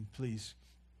please.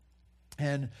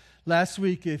 And last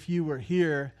week, if you were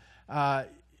here,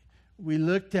 we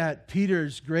looked at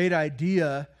Peter's great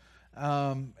idea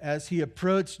as he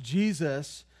approached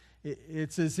Jesus.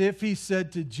 It's as if he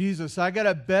said to Jesus, I got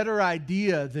a better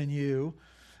idea than you.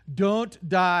 Don't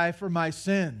die for my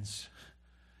sins.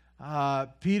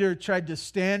 Peter tried to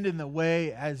stand in the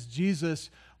way as Jesus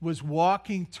was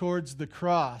walking towards the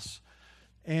cross.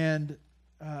 And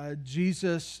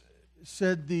Jesus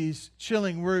said these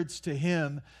chilling words to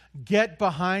him, "Get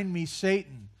behind me,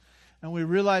 Satan." And we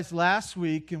realized last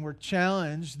week, and we're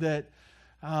challenged, that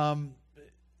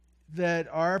that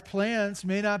our plans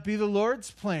may not be the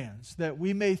Lord's plans, that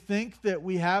we may think that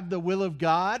we have the will of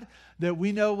God, that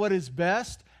we know what is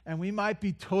best, and we might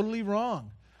be totally wrong.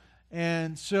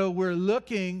 And so we're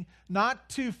looking not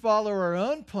to follow our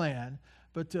own plan,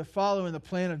 but to follow in the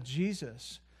plan of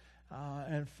Jesus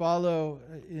and follow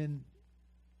in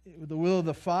the will of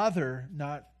the Father,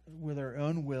 not with our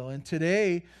own will. And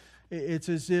today, it's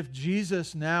as if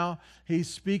Jesus now, he's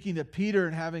speaking to Peter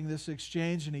and having this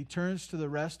exchange, and he turns to the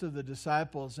rest of the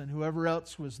disciples and whoever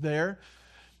else was there,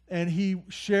 and he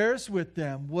shares with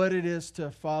them what it is to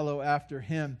follow after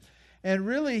him. And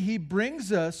really, he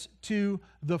brings us to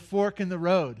the fork in the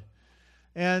road.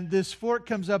 And this fork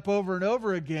comes up over and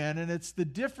over again, and it's the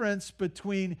difference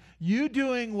between you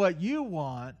doing what you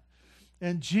want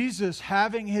and Jesus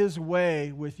having his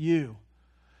way with you.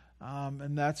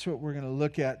 And that's what we're going to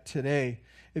look at today.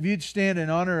 If you'd stand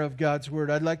in honor of God's word,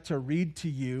 I'd like to read to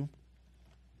you,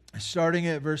 starting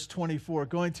at verse 24,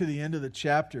 going to the end of the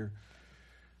chapter.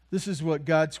 This is what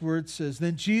God's word says.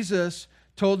 Then Jesus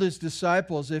told his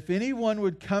disciples, if anyone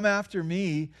would come after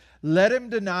me, let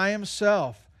him deny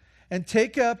himself and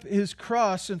take up his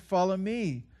cross and follow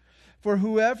me. For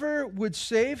whoever would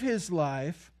save his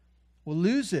life will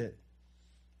lose it.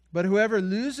 But whoever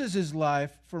loses his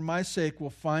life for my sake will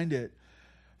find it.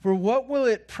 For what will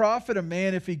it profit a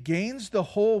man if he gains the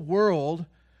whole world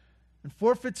and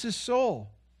forfeits his soul?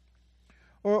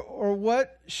 Or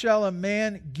what shall a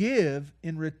man give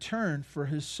in return for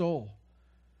his soul?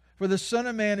 For the Son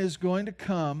of Man is going to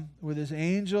come with his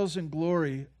angels in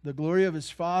glory, the glory of his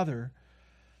Father,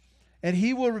 and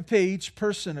he will repay each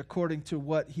person according to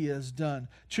what he has done.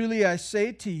 Truly I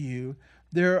say to you,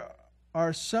 there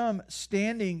are some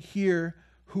standing here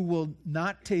who will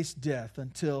not taste death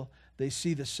until they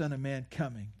see the Son of Man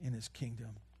coming in his kingdom.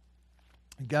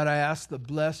 And God, I ask the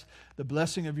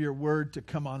blessing of your word to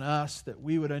come on us, that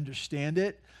we would understand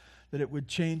it, that it would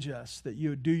change us, that you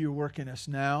would do your work in us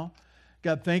now.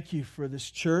 God, thank you for this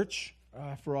church,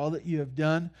 for all that you have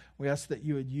done. We ask that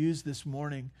you would use this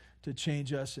morning to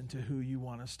change us into who you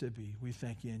want us to be. We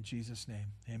thank you in Jesus'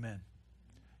 name. Amen.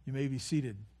 You may be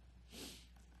seated.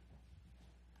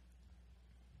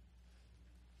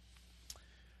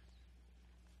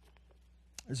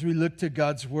 As we look to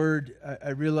God's word,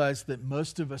 I realize that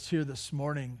most of us here this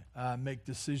morning make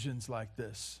decisions like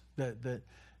this. That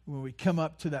when we come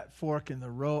up to that fork in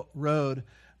the road,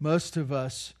 most of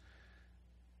us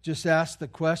just ask the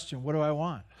question, what do I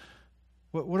want?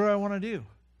 What do I want to do?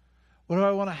 What do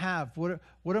I want to have?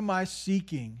 What am I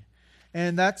seeking?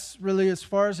 And that's really as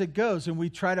far as it goes. And we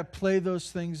try to play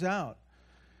those things out.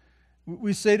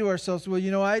 We say to ourselves, well,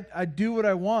 I do what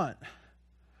I want.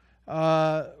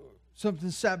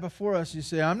 Something sat before us, you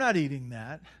say, I'm not eating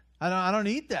that. I don't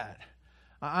eat that.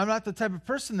 I'm not the type of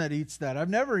person that eats that. I've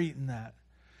never eaten that.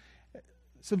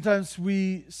 Sometimes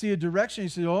we see a direction, you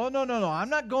say, oh, no, I'm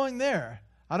not going there.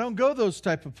 I don't go those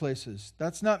type of places.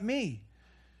 That's not me.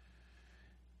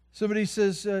 Somebody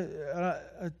says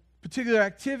a particular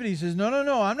activity, says,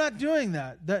 no, I'm not doing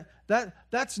that.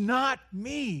 That's not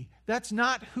me. That's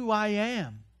not who I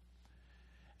am.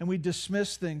 And we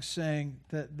dismiss things saying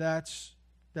that that's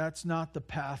not the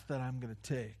path that I'm going to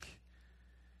take.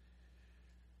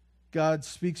 God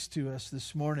speaks to us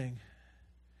this morning,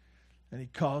 and he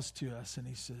calls to us, and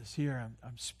he says, here,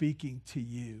 I'm speaking to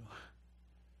you.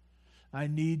 I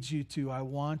need you to, I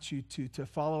want you to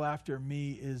follow after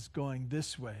me is going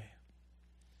this way.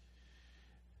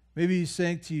 Maybe he's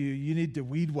saying to you, you need to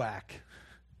weed whack,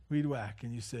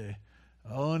 and you say,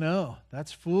 oh no,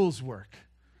 that's fool's work.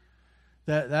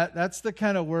 That's the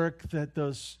kind of work that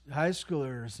those high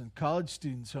schoolers and college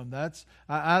students home.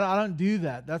 I don't do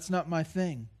that. That's not my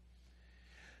thing.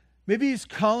 Maybe he's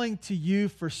calling to you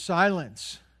for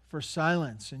silence,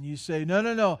 and you say,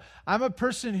 no, I'm a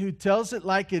person who tells it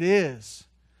like it is.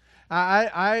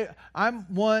 I'm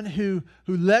one who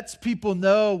lets people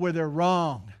know where they're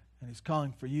wrong, and he's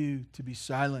calling for you to be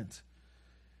silent.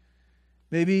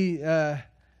 Maybe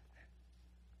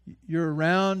you're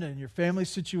around in your family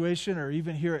situation or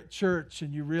even here at church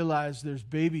and you realize there's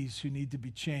babies who need to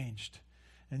be changed.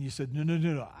 And you said,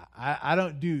 no, I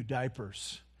don't do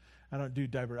diapers. I don't do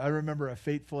diapers. I remember a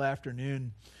fateful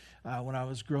afternoon when I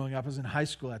was growing up. I was in high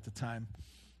school at the time.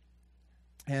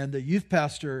 And the youth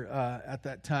pastor at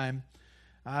that time,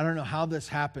 I don't know how this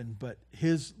happened, but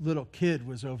his little kid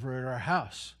was over at our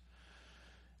house.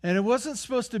 And it wasn't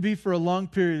supposed to be for a long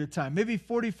period of time, maybe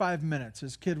 45 minutes.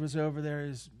 His kid was over there,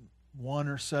 he's 1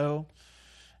 or so.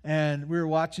 And we were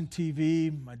watching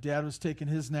TV. My dad was taking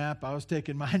his nap. I was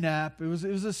taking my nap. It was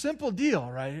a simple deal,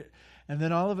 right? And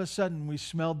then all of a sudden, we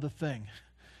smelled the thing.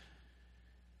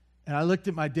 And I looked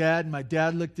at my dad, and my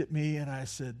dad looked at me, and I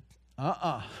said,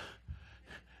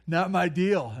 not my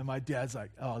deal. And my dad's like,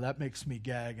 oh, that makes me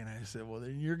gag. And I said, well,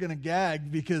 then you're going to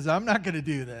gag because I'm not going to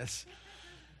do this.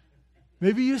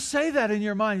 Maybe you say that in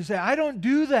your mind. You say, I don't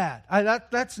do that.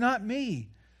 That's not me.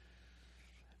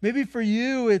 Maybe for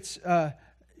you, it's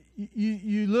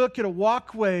you look at a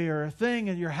walkway or a thing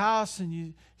in your house and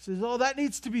you say, oh, that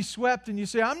needs to be swept. And you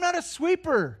say, I'm not a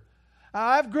sweeper.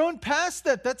 I've grown past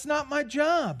that. That's not my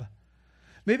job.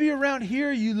 Maybe around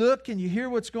here you look and you hear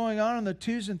what's going on the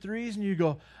 2s and 3s and you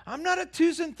go, I'm not a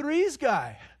 2s and 3s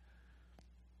guy.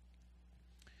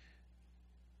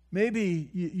 Maybe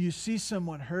you see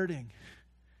someone hurting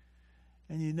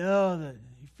and you know that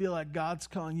you feel like God's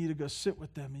calling you to go sit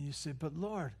with them and you say, but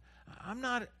Lord,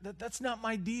 that's not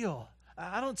my deal.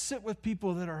 I don't sit with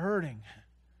people that are hurting.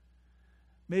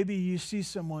 Maybe you see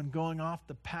someone going off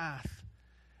the path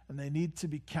and they need to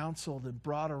be counseled and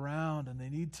brought around and they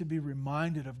need to be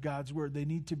reminded of God's word. They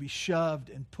need to be shoved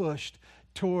and pushed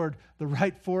toward the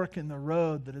right fork in the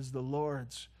road that is the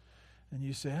Lord's. And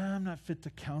you say, I'm not fit to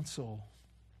counsel.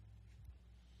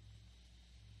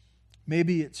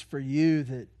 Maybe it's for you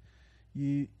that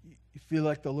you feel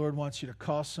like the Lord wants you to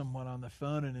call someone on the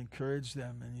phone and encourage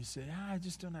them. And you say, I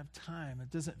just don't have time.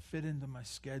 It doesn't fit into my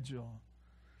schedule.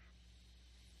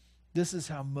 This is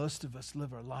how most of us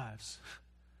live our lives.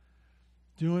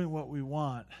 Doing what we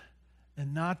want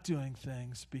and not doing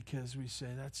things because we say,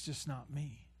 that's just not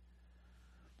me.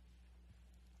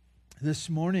 This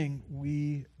morning,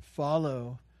 we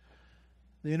follow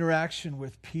the interaction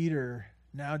with Peter.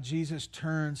 Now Jesus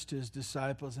turns to his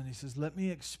disciples and he says, let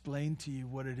me explain to you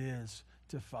what it is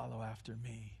to follow after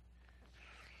me.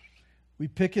 We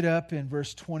pick it up in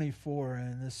verse 24,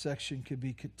 and this section could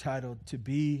be titled, To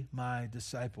Be My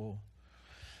Disciple.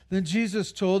 Then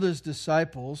Jesus told his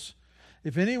disciples,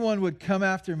 if anyone would come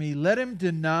after me, let him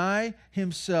deny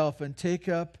himself and take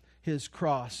up his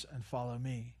cross and follow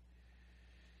me.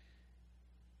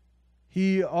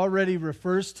 He already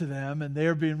refers to them, and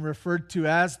they're being referred to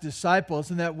as disciples.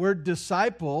 And that word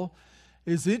disciple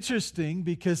is interesting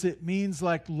because it means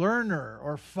like learner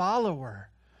or follower.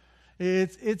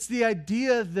 It's the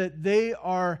idea that they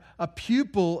are a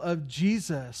pupil of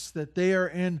Jesus, that they are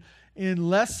in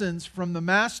lessons from the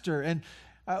master. And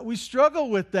we struggle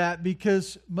with that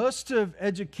because most of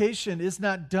education is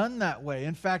not done that way.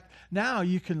 In fact, now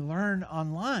you can learn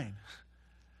online.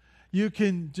 You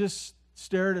can just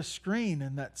stare at a screen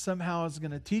and that somehow is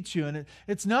going to teach you. And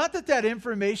it's not that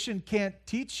information can't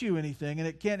teach you anything and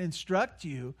it can't instruct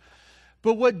you.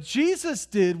 But what Jesus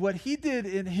did, what he did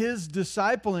in his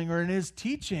discipling or in his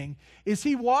teaching, is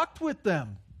he walked with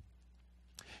them.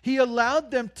 He allowed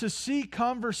them to see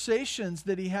conversations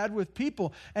that he had with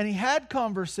people. And he had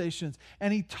conversations.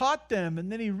 And he taught them.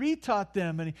 And then he retaught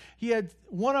them. And he had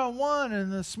one-on-one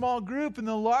and the small group and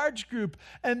the large group.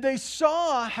 And they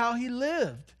saw how he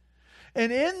lived.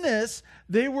 And in this,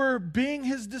 they were being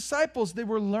his disciples. They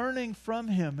were learning from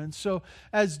him. And so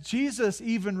as Jesus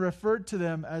even referred to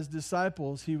them as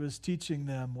disciples, he was teaching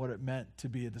them what it meant to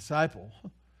be a disciple.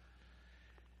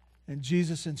 And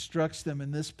Jesus instructs them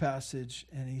in this passage,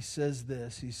 and he says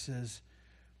this. He says,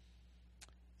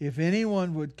 if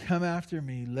anyone would come after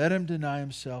me, let him deny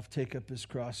himself, take up his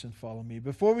cross, and follow me.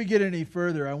 Before we get any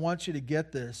further, I want you to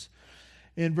get this.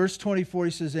 In verse 24,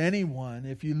 he says, anyone.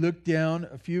 If you look down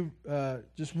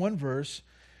just one verse,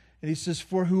 and he says,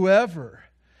 for whoever.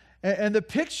 And the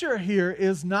picture here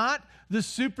is not the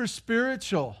super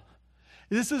spiritual.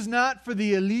 This is not for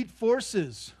the elite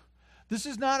forces. This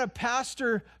is not a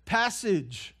pastor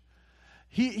passage.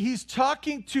 He's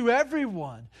talking to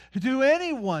everyone, to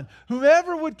anyone,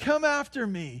 whoever would come after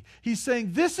me. He's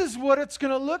saying, this is what it's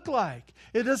going to look like.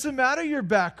 It doesn't matter your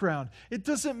background. It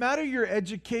doesn't matter your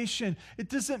education. It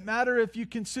doesn't matter if you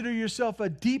consider yourself a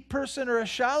deep person or a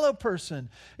shallow person.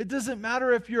 It doesn't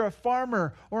matter if you're a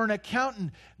farmer or an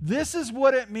accountant. This is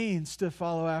what it means to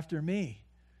follow after me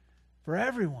for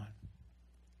everyone.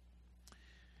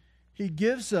 He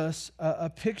gives us a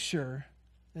picture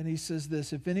And he says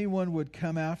this, if anyone would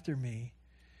come after me,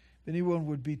 if anyone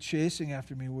would be chasing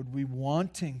after me, would be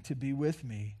wanting to be with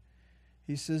me,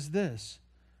 he says this,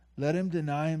 let him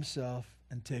deny himself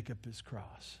and take up his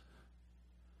cross.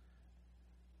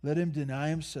 Let him deny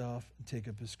himself and take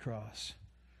up his cross.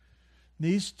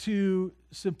 These two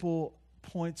simple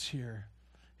points here,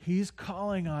 he's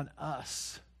calling on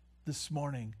us this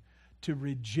morning to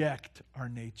reject our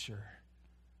nature.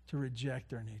 To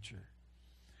reject our nature.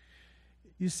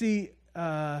 You see,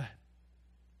 to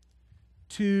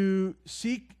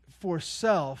seek for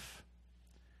self,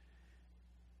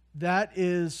 that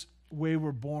is the way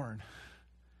we're born.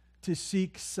 To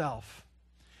seek self.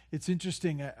 It's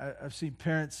interesting, I've seen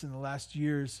parents in the last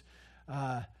years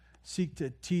seek to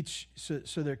teach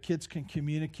so their kids can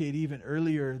communicate even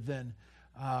earlier than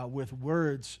with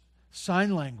words,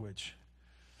 sign language.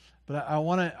 But I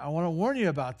want to warn you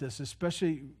about this,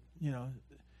 especially,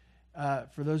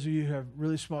 for those of you who have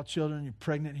really small children, you're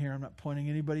pregnant here. I'm not pointing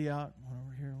anybody out. One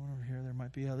over here. There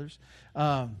might be others.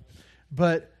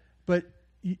 But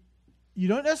you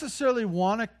don't necessarily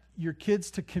want your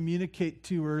kids to communicate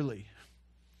too early,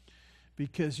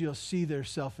 because you'll see their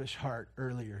selfish heart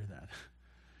earlier then.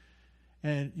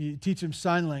 And you teach them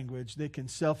sign language, they can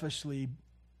selfishly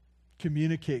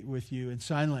communicate with you in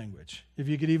sign language. If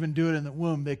you could even do it in the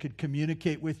womb, they could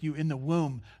communicate with you in the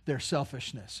womb their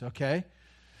selfishness, okay?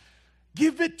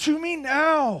 Give it to me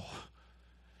now.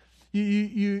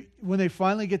 You when they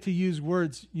finally get to use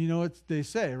words, you know what they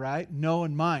say, right? No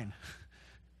and mine.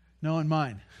 No and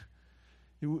mine.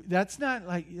 That's not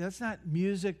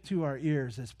music to our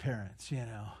ears as parents,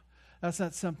 That's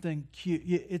not something cute.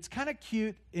 It's kind of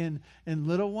cute in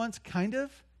little ones, kind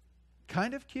of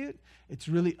cute. It's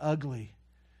really ugly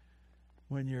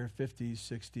when you're 50s,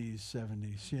 60s,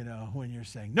 70s, when you're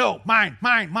saying, no, mine,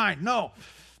 no.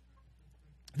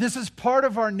 This is part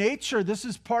of our nature. This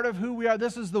is part of who we are.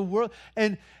 This is the world.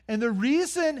 And the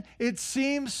reason it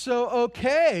seems so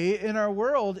okay in our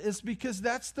world is because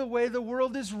that's the way the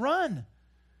world is run.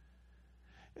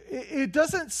 It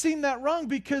doesn't seem that wrong,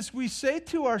 because we say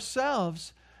to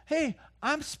ourselves, hey,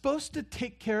 I'm supposed to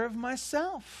take care of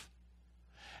myself.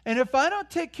 And if I don't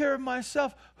take care of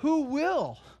myself, who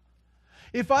will?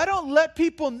 If I don't let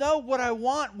people know what I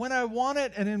want, when I want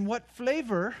it, and in what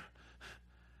flavor,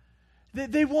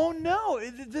 they won't know.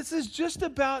 This is just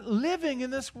about living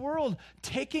in this world,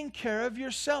 taking care of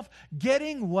yourself,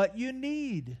 getting what you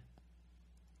need.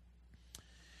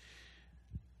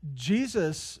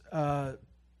 Jesus,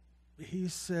 he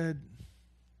said,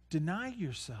 deny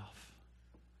yourself.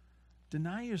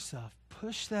 Deny yourself.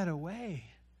 Push that away.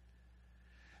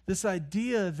 This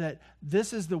idea that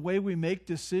this is the way we make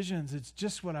decisions, it's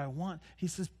just what I want. He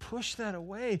says, push that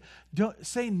away. Don't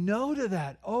say no to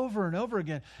that over and over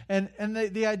again. And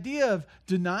the idea of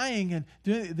denying and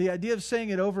the idea of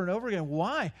saying it over and over again,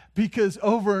 why? Because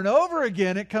over and over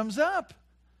again it comes up.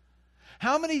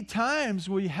 How many times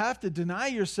will you have to deny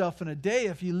yourself in a day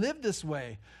if you live this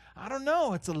way? I don't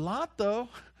know. It's a lot, though.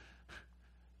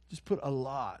 Just put a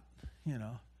lot,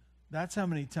 That's how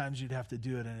many times you'd have to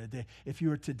do it in a day if you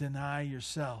were to deny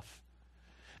yourself.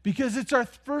 Because it's our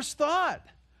first thought.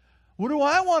 What do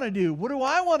I want to do? What do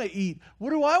I want to eat?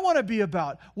 What do I want to be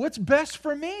about? What's best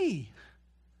for me?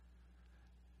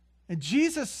 And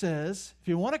Jesus says, if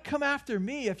you want to come after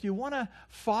me, if you want to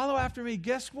follow after me,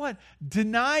 guess what?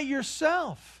 Deny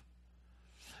yourself.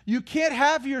 You can't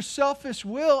have your selfish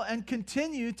will and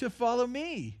continue to follow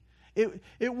me.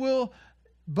 It will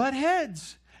butt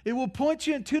heads. It will point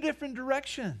you in two different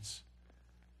directions.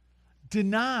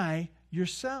 Deny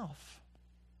yourself.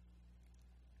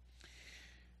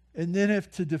 And then if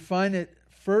to define it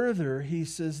further, he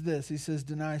says this. He says,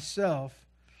 deny self,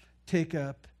 take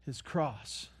up his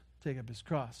cross. Take up his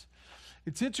cross.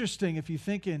 It's interesting if you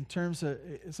think in terms of,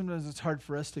 sometimes it's hard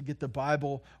for us to get the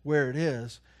Bible where it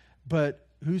is, but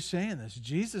who's saying this?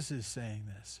 Jesus is saying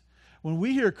this. When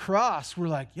we hear cross, we're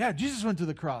like, yeah, Jesus went to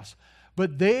the cross.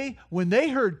 But when they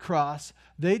heard cross,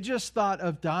 they just thought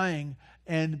of dying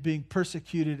and being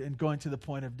persecuted and going to the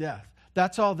point of death.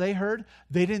 That's all they heard.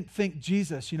 They didn't think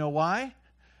Jesus. You know why?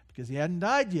 Because he hadn't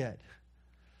died yet.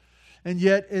 And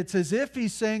yet it's as if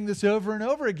he's saying this over and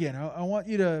over again. I want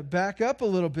you to back up a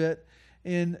little bit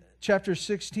in chapter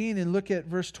 16 and look at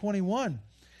verse 21.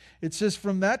 It says,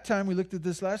 from that time, we looked at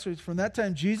this last week, from that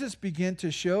time Jesus began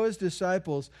to show his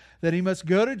disciples that he must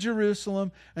go to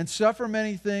Jerusalem and suffer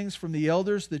many things from the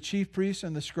elders, the chief priests,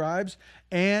 and the scribes,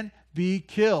 and be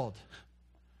killed.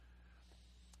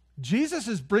 Jesus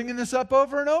is bringing this up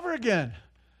over and over again.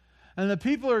 And the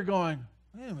people are going,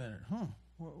 wait a minute,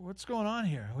 what's going on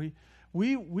here?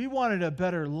 We wanted a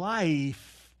better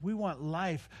life. We want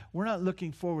life. We're not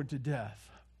looking forward to death.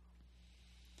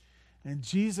 And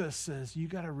Jesus says, you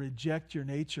got to reject your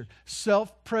nature.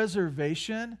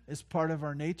 Self-preservation is part of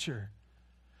our nature.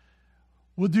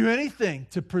 We'll do anything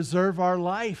to preserve our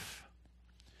life.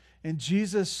 And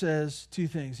Jesus says two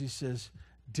things. He says,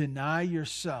 deny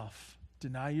yourself,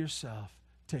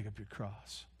 take up your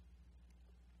cross.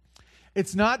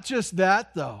 It's not just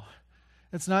that, though.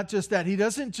 It's not just that. He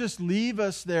doesn't just leave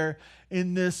us there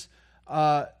in this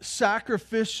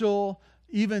sacrificial,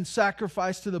 even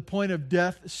sacrifice to the point of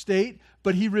death state,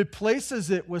 but he replaces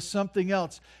it with something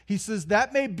else. He says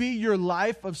that may be your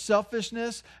life of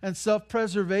selfishness and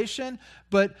self-preservation,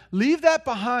 but leave that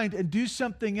behind and do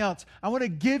something else. I want to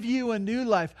give you a new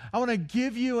life. I want to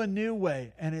give you a new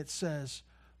way. And it says,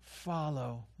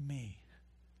 follow me.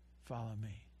 Follow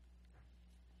me.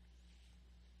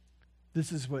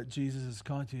 This is what Jesus is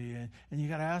calling to you. And you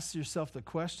got to ask yourself the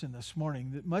question this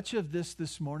morning. Much of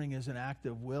this morning is an act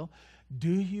of will.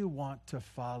 Do you want to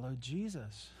follow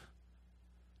Jesus?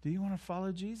 Do you want to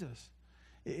follow Jesus?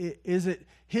 Is it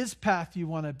his path you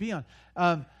want to be on?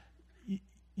 Have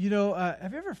you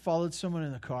ever followed someone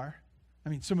in a car? I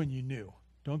mean, someone you knew.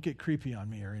 Don't get creepy on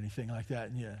me or anything like that.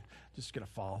 And you're just going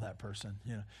to follow that person.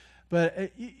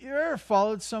 But you ever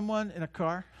followed someone in a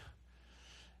car?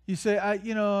 You say,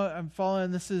 I'm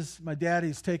following, this is my dad,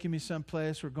 he's taking me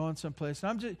someplace, we're going someplace.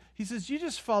 And he says, you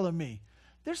just follow me.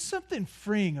 There's something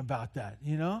freeing about that,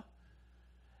 You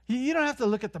don't have to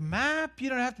look at the map. You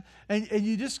don't have to, and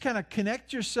you just kind of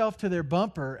connect yourself to their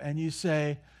bumper and you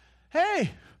say,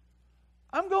 hey,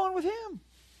 I'm going with him.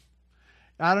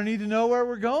 I don't need to know where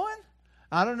we're going.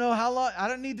 I don't know how long. I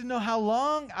don't need to know how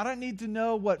long. I don't need to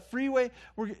know what freeway.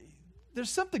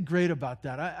 There's something great about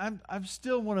that. I'm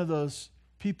still one of those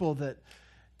people that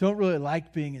don't really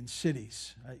like being in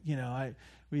cities.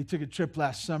 We took a trip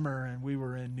last summer and we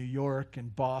were in New York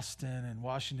and Boston and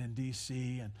Washington,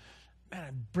 D.C. And man,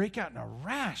 I break out in a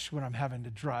rash when I'm having to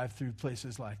drive through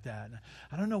places like that. And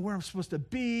I don't know where I'm supposed to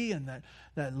be, and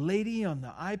that lady on the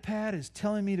iPad is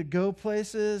telling me to go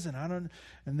places, and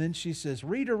then she says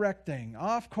redirecting,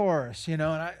 off course, and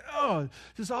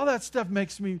just all that stuff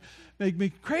make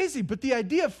me crazy. But the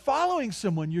idea of following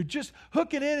someone, you're just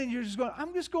hooking in and you're just going,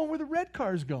 I'm just going where the red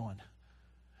car's going.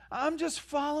 I'm just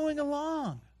following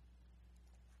along.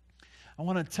 I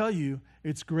want to tell you,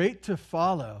 it's great to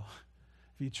follow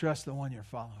if you trust the one you're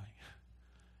following.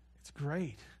 It's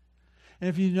great. And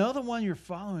if you know the one you're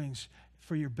following is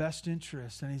for your best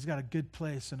interest, and he's got a good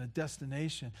place and a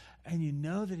destination, and you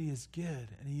know that he is good,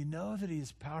 and you know that he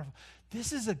is powerful,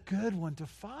 this is a good one to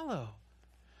follow.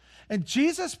 And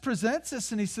Jesus presents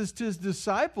this, and he says to his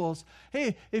disciples,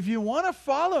 hey, if you want to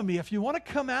follow me, if you want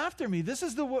to come after me, this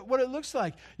is what it looks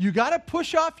like. You got to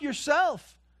push off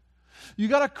yourself. You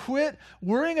got to quit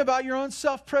worrying about your own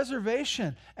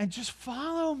self-preservation and just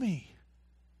follow me.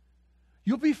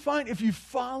 You'll be fine if you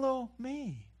follow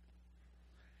me.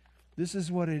 This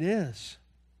is what it is.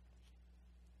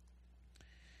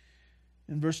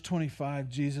 In verse 25,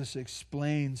 Jesus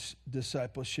explains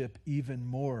discipleship even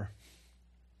more.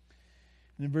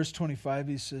 And in verse 25,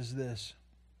 he says this,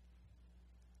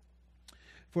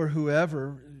 for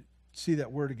whoever, see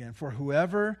that word again, for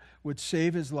whoever would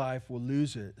save his life will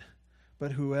lose it,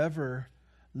 but whoever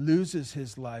loses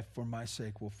his life for my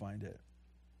sake will find it.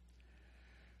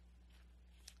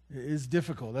 It is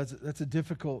difficult. That's a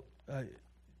difficult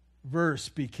verse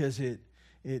because it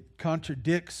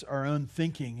contradicts our own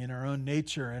thinking and our own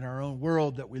nature and our own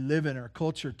world that we live in, our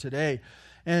culture today.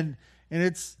 And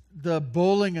it's the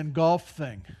bowling and golf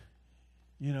thing.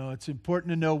 It's important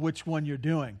to know which one you're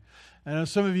doing. I know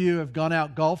some of you have gone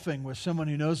out golfing with someone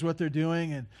who knows what they're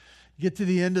doing, and you get to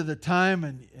the end of the time,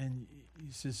 and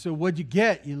he says, so what'd you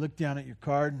get? You look down at your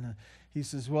card, and he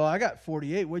says, well, I got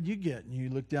 48. What'd you get? And you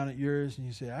look down at yours, and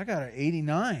you say, I got an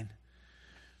 89.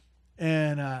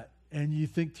 And you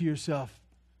think to yourself,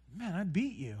 man, I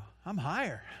beat you. I'm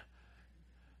higher.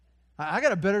 I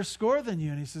got a better score than you.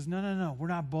 And he says, no, we're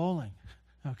not bowling,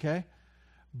 okay?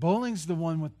 Bowling's the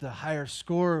one with the higher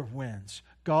score wins.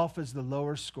 Golf is the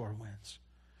lower score wins.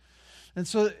 And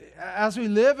so as we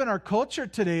live in our culture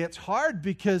today, it's hard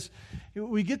because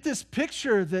we get this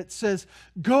picture that says,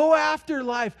 go after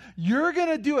life. You're going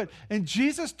to do it. And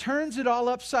Jesus turns it all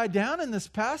upside down in this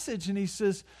passage, and he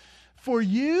says, for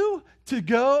you to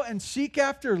go and seek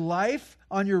after life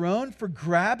on your own, for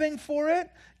grabbing for it,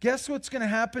 guess what's going to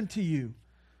happen to you?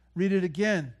 Read it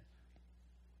again.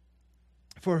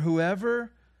 For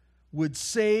whoever would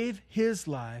save his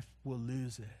life will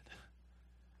lose it.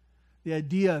 The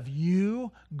idea of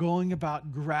you going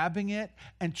about grabbing it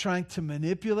and trying to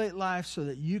manipulate life so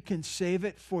that you can save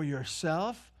it for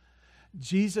yourself,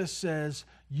 Jesus says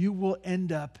you will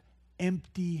end up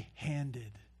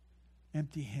empty-handed.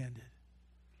 Empty-handed.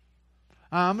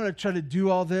 I'm going to try to do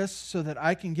all this so that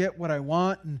I can get what I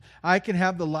want and I can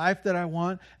have the life that I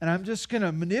want, and I'm just going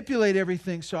to manipulate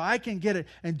everything so I can get it.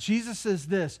 And Jesus says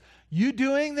this, you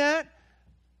doing that,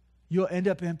 you'll end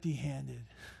up empty-handed.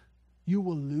 You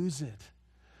will lose it.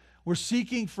 We're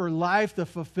seeking for life, the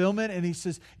fulfillment, and he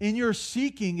says, in your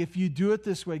seeking, if you do it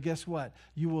this way, guess what?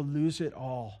 You will lose it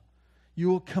all. You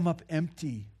will come up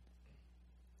empty.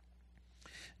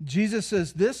 Jesus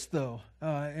says this, though,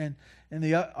 and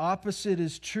the opposite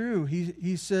is true.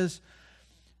 He says,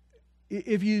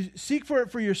 if you seek for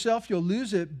it for yourself, you'll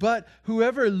lose it, but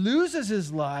whoever loses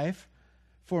his life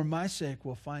for my sake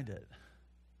will find it.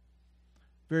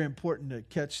 Very important to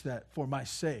catch that, for my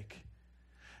sake.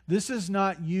 This is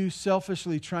not you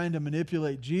selfishly trying to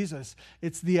manipulate Jesus.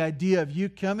 It's the idea of you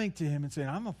coming to him and saying,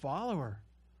 I'm a follower.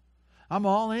 I'm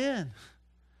all in.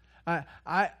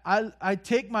 I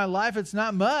take my life. It's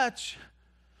not much,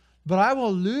 but I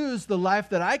will lose the life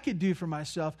that I could do for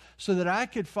myself so that I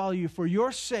could follow you. For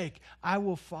your sake, I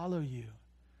will follow you.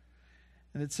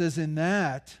 And it says in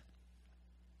that,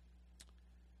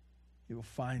 you will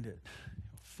find it. You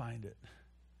will find it.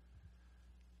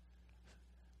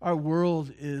 Our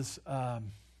world is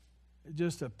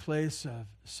just a place of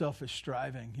selfish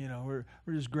striving. You know,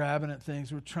 we're just grabbing at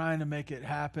things. We're trying to make it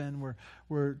happen.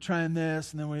 We're trying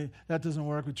this, and then that doesn't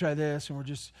work. We try this, and we're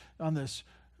just on this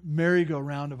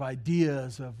merry-go-round of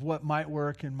ideas of what might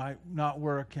work and might not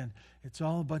work, and it's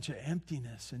all a bunch of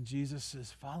emptiness. And Jesus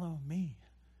says, follow me.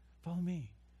 Follow me.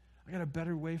 I got a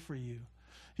better way for you.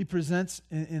 He presents,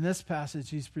 in this passage,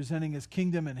 he's presenting his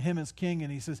kingdom and him as king,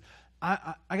 and he says,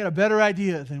 I got a better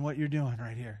idea than what you're doing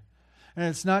right here. And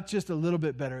it's not just a little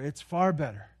bit better, it's far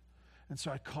better. And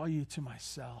so I call you to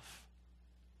myself.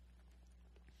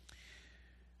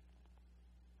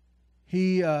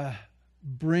 He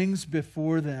brings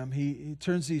before them, he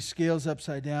turns these scales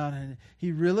upside down, and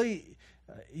he really,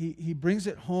 he brings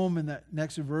it home in that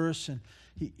next verse, and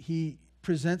he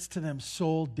presents to them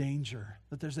soul danger,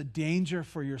 that there's a danger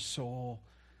for your soul.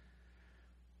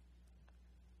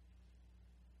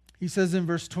 He says in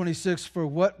verse 26, for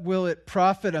what will it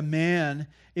profit a man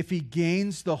if he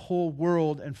gains the whole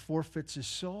world and forfeits his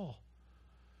soul?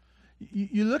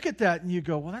 You look at that and you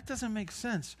go, well, that doesn't make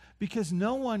sense, because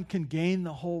no one can gain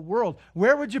the whole world.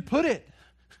 Where would you put it?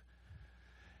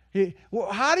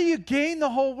 Well, how do you gain the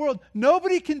whole world?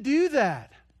 Nobody can do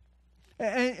that.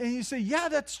 And you say, yeah,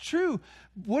 that's true.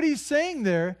 What he's saying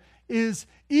there is,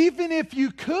 even if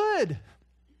you could,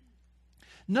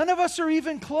 none of us are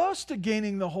even close to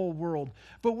gaining the whole world.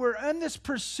 But we're in this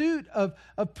pursuit of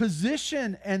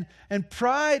position and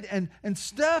pride and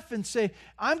stuff, and say,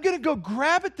 I'm going to go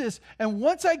grab at this. And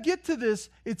once I get to this,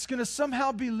 it's going to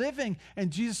somehow be living.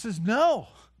 And Jesus says, no.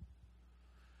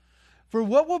 For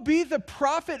what will be the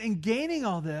profit in gaining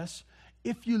all this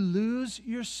if you lose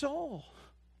your soul?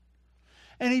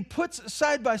 And he puts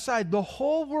side by side the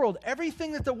whole world,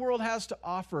 everything that the world has to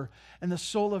offer, and the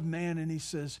soul of man. And he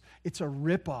says, it's a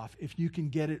ripoff if you can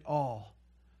get it all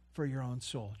for your own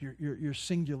soul, your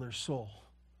singular soul.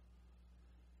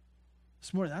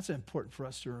 This morning, that's important for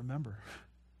us to remember.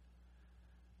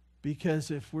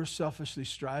 Because if we're selfishly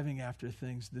striving after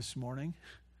things this morning,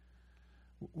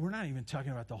 we're not even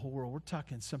talking about the whole world. We're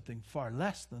talking something far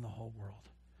less than the whole world.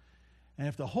 And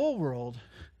if the whole world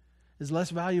is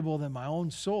less valuable than my own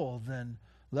soul, then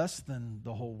less than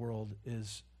the whole world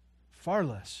is far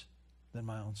less than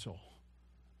my own soul.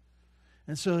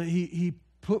 And so he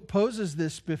poses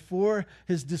this before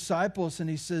his disciples, and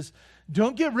he says,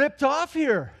 don't get ripped off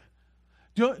here.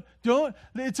 Don't.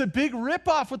 It's a big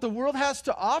ripoff what the world has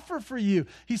to offer for you.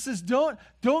 He says, don't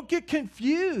get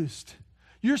confused.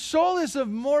 Your soul is of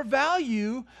more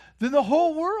value than the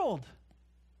whole world.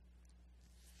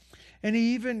 And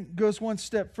he even goes one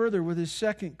step further with his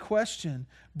second question,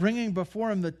 bringing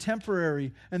before him the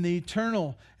temporary and the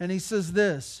eternal. And he says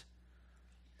this,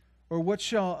 or what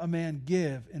shall a man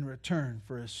give in return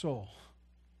for his soul?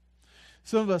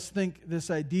 Some of us think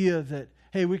this idea that,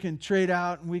 hey, we can trade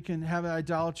out and we can have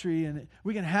idolatry and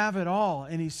we can have it all.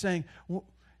 And he's saying, well,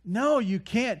 no, you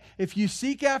can't. If you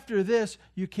seek after this,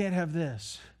 you can't have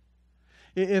this.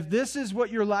 If this is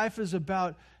what your life is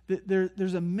about,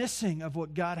 there's a missing of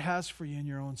what God has for you in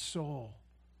your own soul.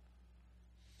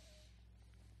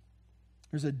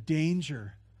 There's a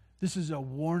danger. This is a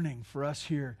warning for us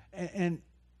here. And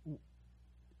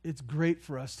it's great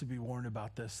for us to be warned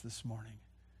about this morning.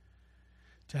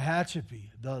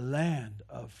 Tehachapi, the land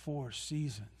of 4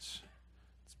 seasons.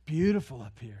 It's beautiful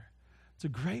up here. It's a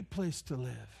great place to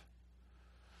live.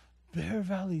 Bear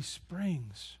Valley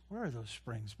Springs. Where are those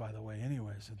springs, by the way,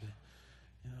 anyways?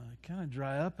 They kind of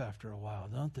dry up after a while,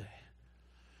 don't they?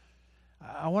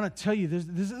 I want to tell you,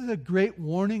 this is a great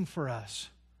warning for us.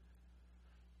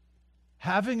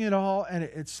 Having it all and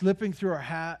it's slipping through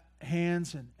our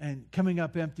hands and coming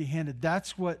up empty-handed,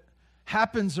 that's what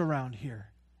happens around here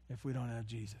if we don't have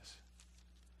Jesus.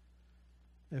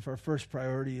 If our first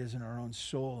priority isn't our own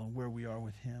soul and where we are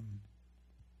with Him.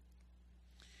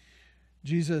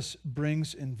 Jesus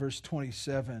brings in verse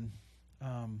 27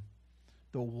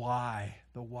 the why,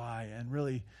 and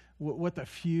really what the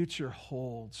future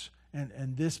holds,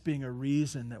 and this being a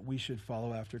reason that we should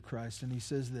follow after Christ. And He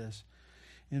says this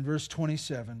in verse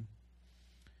 27.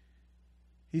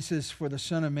 He says, "For the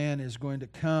Son of Man is going to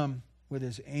come with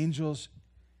His angels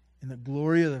in the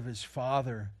glory of His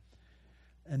Father,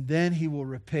 and then He will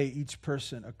repay each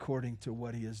person according to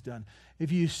what he has done."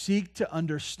 If you seek to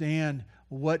understand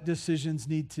what decisions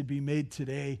need to be made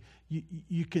today,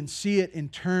 you can see it in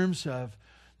terms of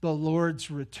the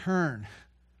Lord's return,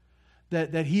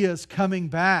 that He is coming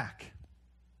back,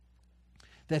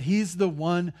 that He's the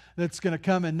one that's going to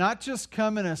come, and not just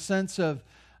come in a sense of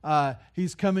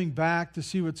He's coming back to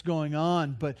see what's going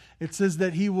on, but it says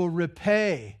that He will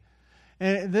repay.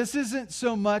 And this isn't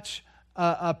so much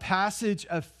a passage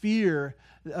of fear,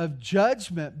 of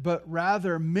judgment, but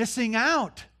rather missing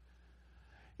out.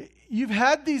 You've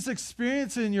had these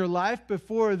experiences in your life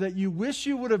before that you wish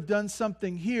you would have done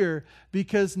something here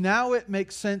because now it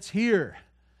makes sense here.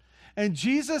 And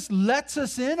Jesus lets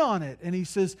us in on it. And He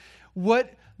says,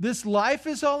 what this life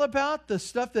is all about, the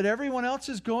stuff that everyone else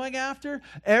is going after,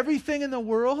 everything in the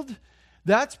world,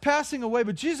 that's passing away.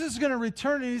 But Jesus is going to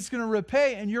return and He's going to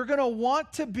repay. And you're going to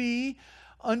want to be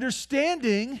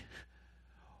understanding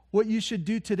what you should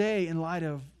do today in light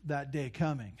of that day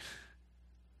coming.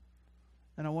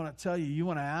 And I want to tell you, you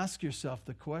want to ask yourself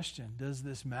the question, does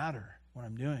this matter what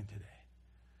I'm doing today?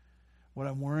 What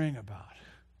I'm worrying about?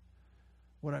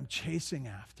 What I'm chasing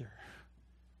after?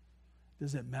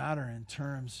 Does it matter in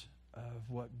terms of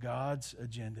what God's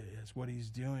agenda is, what He's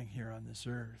doing here on this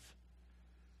earth?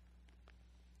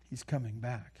 He's coming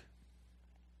back.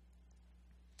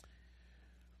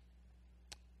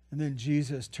 And then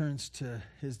Jesus turns to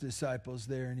His disciples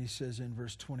there and He says in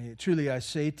verse 28, "Truly I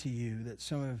say to you that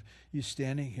some of you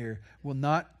standing here will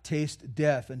not taste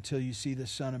death until you see the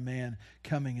Son of Man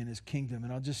coming in His kingdom."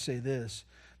 And I'll just say this,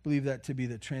 believe that to be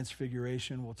the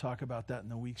transfiguration. We'll talk about that in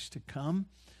the weeks to come.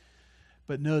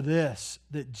 But know this,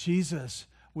 that Jesus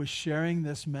was sharing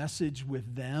this message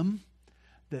with them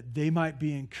that they might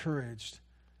be encouraged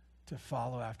to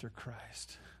follow after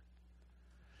Christ.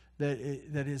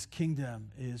 That His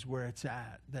kingdom is where it's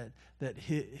at. That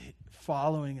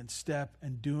following in step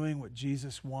and doing what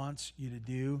Jesus wants you to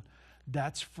do,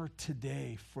 that's for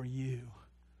today, for you.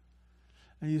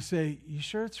 And you say, you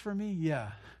sure it's for me?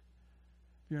 Yeah.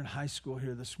 If you're in high school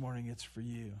here this morning, it's for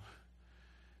you.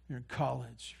 If you're in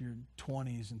college, if you're in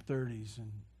 20s and 30s,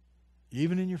 and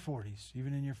even in your 40s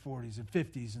and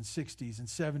 50s and 60s and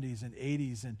 70s and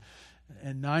 80s and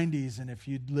 90s, and if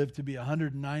you'd live to be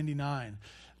 199,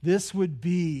 this would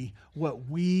be what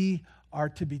we are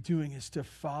to be doing, is to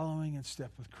following in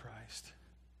step with Christ.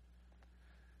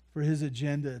 For His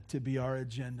agenda to be our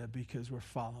agenda because we're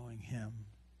following Him.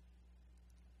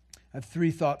 I have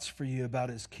 3 thoughts for you about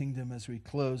His kingdom as we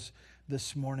close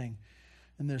this morning,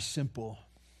 and they're simple.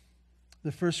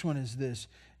 The first one is this: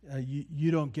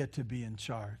 you don't get to be in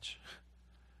charge.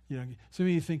 Some of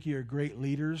you think you're great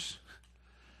leaders.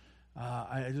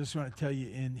 I just want to tell you,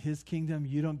 in His kingdom,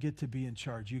 you don't get to be in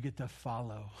charge. You get to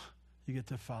follow. You get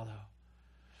to follow.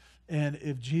 And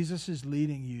if Jesus is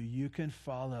leading you, you can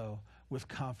follow with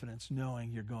confidence,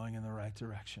 knowing you're going in the right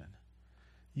direction.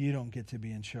 You don't get to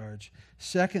be in charge.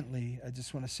 Secondly, I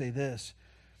just want to say this.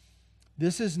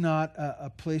 This is not a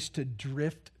place to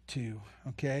drift to,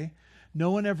 okay?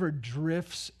 No one ever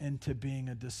drifts into being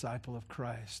a disciple of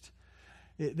Christ.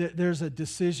 There's a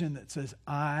decision that says,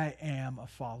 I am a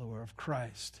follower of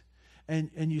Christ.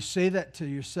 And you say that to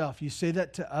yourself. You say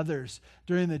that to others.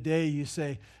 During the day, you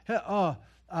say, hey,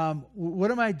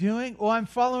 what am I doing? Oh, I'm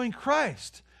following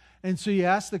Christ. And so you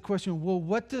ask the question, well,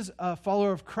 what does a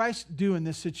follower of Christ do in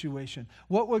this situation?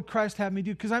 What would Christ have me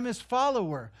do? Because I'm His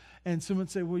follower. And someone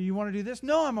say, well, you want to do this?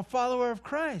 No, I'm a follower of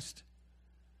Christ.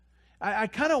 I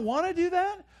kind of want to do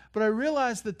that, but I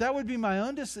realize that would be my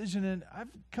own decision, and I've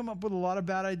come up with a lot of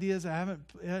bad ideas.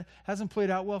 It hasn't played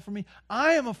out well for me.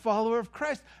 I am a follower of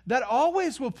Christ. That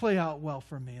always will play out well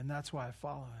for me, and that's why I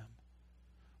follow Him.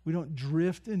 We don't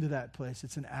drift into that place.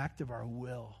 It's an act of our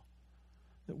will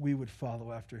that we would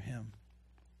follow after Him.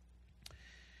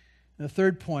 The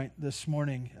third point this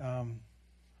morning,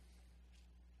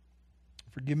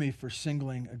 Forgive me for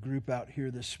singling a group out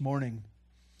here this morning.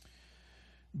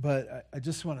 But I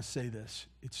just want to say this.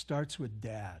 It starts with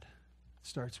dad. It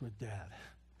starts with dad.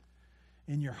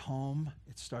 In your home,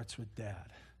 it starts with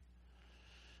dad.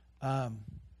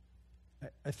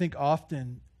 I think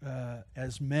often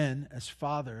as men, as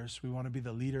fathers, we want to be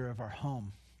the leader of our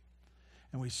home.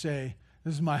 And we say,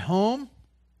 this is my home.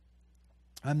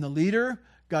 I'm the leader.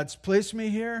 God's placed me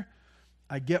here.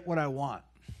 I get what I want.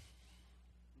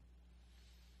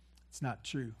 It's not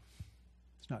true.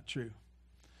 It's not true.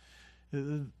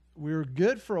 We were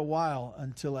good for a while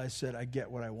until I said, I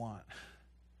get what I want.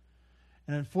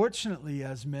 And unfortunately,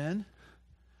 as men,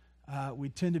 we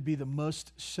tend to be the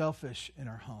most selfish in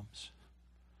our homes.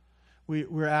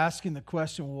 We're asking the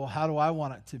question, well, how do I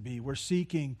want it to be? We're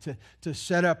seeking to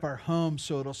set up our home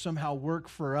so it'll somehow work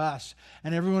for us.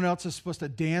 And everyone else is supposed to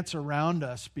dance around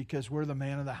us because we're the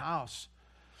man of the house.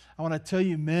 I want to tell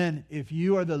you, men, if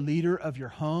you are the leader of your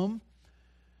home,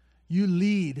 you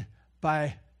lead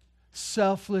by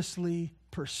selflessly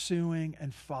pursuing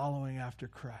and following after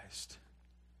Christ.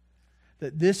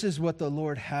 That this is what the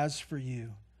Lord has for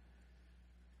you.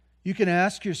 You can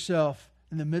ask yourself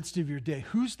in the midst of your day,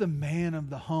 who's the man of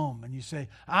the home? And you say,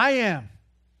 I am.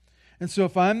 And so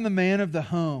if I'm the man of the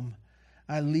home,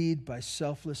 I lead by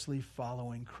selflessly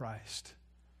following Christ.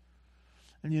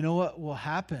 And you know what will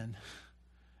happen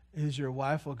is your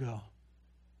wife will go.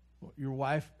 Your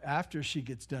wife, after she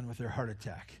gets done with her heart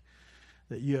attack,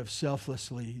 that you have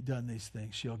selflessly done these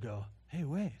things, she'll go, hey,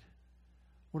 wait,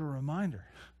 what a reminder.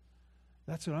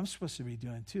 That's what I'm supposed to be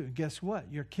doing too. And guess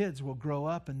what? Your kids will grow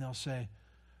up and they'll say,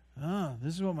 oh,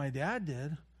 this is what my dad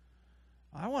did.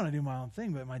 I want to do my own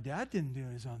thing, but my dad didn't do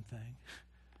his own thing.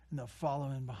 And they'll follow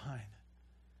in behind.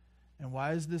 And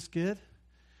why is this good?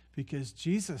 Because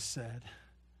Jesus said,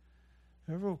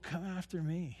 whoever will come after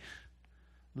me,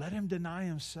 let him deny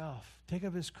himself, take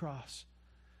up his cross,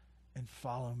 and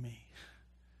follow me.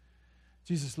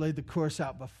 Jesus laid the course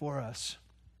out before us,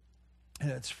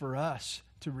 and it's for us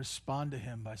to respond to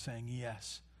him by saying,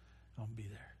 yes, I'll be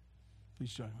there.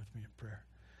 Please join with me in prayer.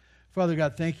 Father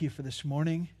God, thank you for this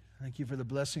morning. Thank you for the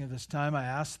blessing of this time. I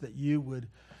ask that you would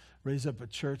raise up a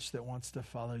church that wants to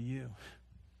follow you.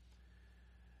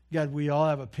 God, we all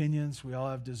have opinions. We all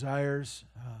have desires,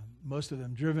 most of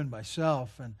them driven by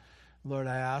self. And Lord,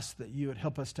 I ask that you would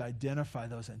help us to identify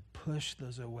those and push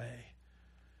those away.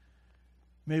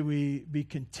 May we be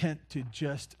content to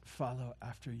just follow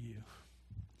after you.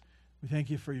 We thank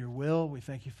you for your will. We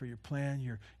thank you for your plan,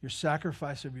 your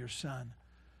sacrifice of your Son.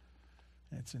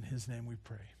 And it's in his name we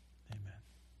pray. Amen.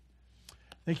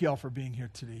 Thank you all for being here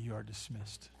today. You are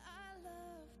dismissed.